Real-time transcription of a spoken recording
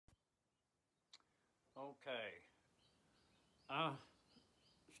Okay. I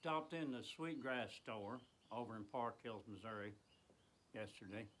stopped in the Sweetgrass store over in Park Hills, Missouri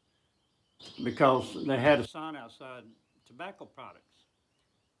yesterday because they had a sign outside tobacco products.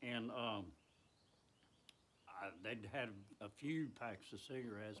 And they'd had a few packs of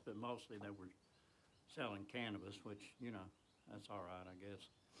cigarettes, but mostly they were selling cannabis, which, that's all right, I guess.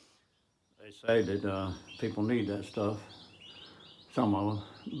 They say that people need that stuff, some of them.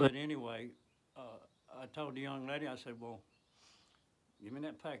 But anyway, I told the young lady, I said, well, give me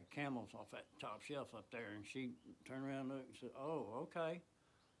that pack of Camels off that top shelf up there. And she turned around and looked and said, oh, okay.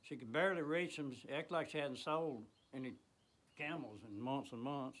 She could barely reach them. She acted like she hadn't sold any Camels in months and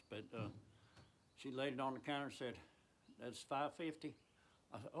months. But she laid it on the counter and said, that's $5.50.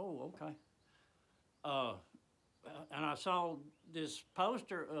 I said, oh, okay. And I saw this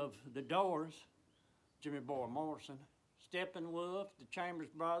poster of the Doors, Jimmy Boy Morrison, Steppenwolf, the Chambers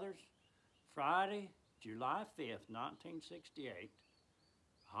Brothers, Friday, July 5th, 1968,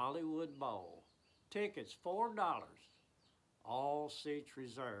 Hollywood Bowl. Tickets, $4, all seats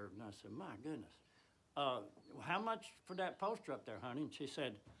reserved. And I said, my goodness. How much for that poster up there, honey? And she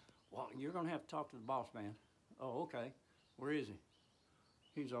said, well, you're going to have to talk to the boss man. Oh, okay. Where is he?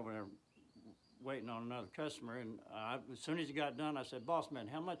 He's over there waiting on another customer. And as soon as he got done, I said, boss man,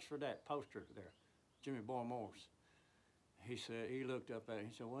 how much for that poster there, Jimmy Boy Morris? He said, he looked up at it.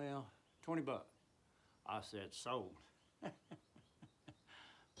 He said, well, $20. I said, sold.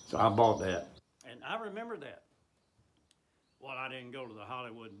 So I bought that. And I remember that. Well, I didn't go to the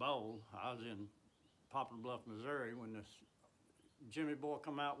Hollywood Bowl. I was in Poplar Bluff, Missouri when this Jimmy Boy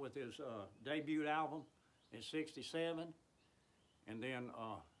come out with his debut album in '67. And then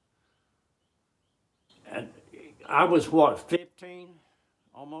I was, what, 15,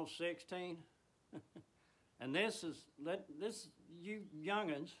 almost 16? And this, you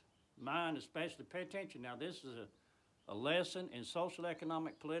youngins, mine especially, pay attention now. This is a lesson in social,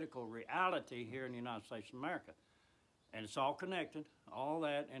 economic, political reality here in the United States of America. And it's all connected, all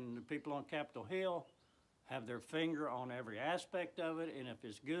that, and the people on Capitol Hill have their finger on every aspect of it, and if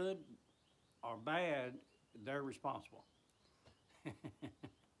it's good or bad, they're responsible.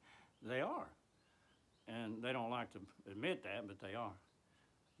 They are. And they don't like to admit that, but they are.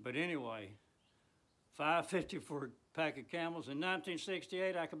 But anyway, $5.50 for a pack of Camels. In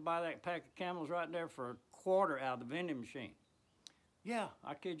 1968, I could buy that pack of Camels right there for $0.25 out of the vending machine. Yeah,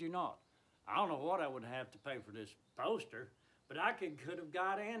 I kid you not. I don't know what I would have to pay for this poster, but I could have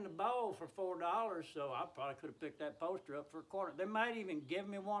got in the bowl for $4, so I probably could have picked that poster up for $0.25. They might even give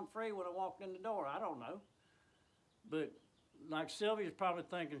me one free when I walked in the door. I don't know. But like Sylvia's probably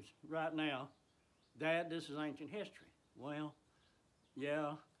thinking right now, Dad, this is ancient history. Well,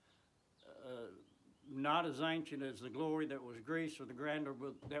 yeah, not as ancient as the glory that was Greece or the grandeur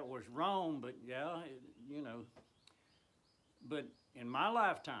that was Rome, but yeah, But in my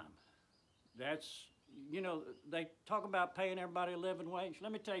lifetime, that's, they talk about paying everybody a living wage.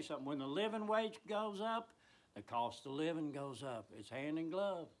 Let me tell you something. When the living wage goes up, the cost of living goes up. It's hand in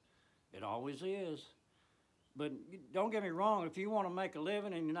glove. It always is. But don't get me wrong, if you want to make a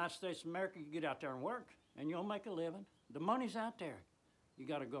living in the United States of America, you get out there and work, and you'll make a living. The money's out there. You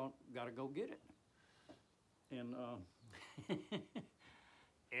gotta go get it. And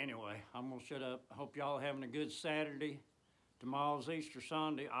anyway, I'm gonna shut up. I hope y'all are having a good Saturday. Tomorrow's Easter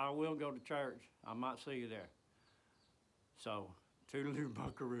Sunday. I will go to church. I might see you there. So, toodaloo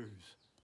buckaroos.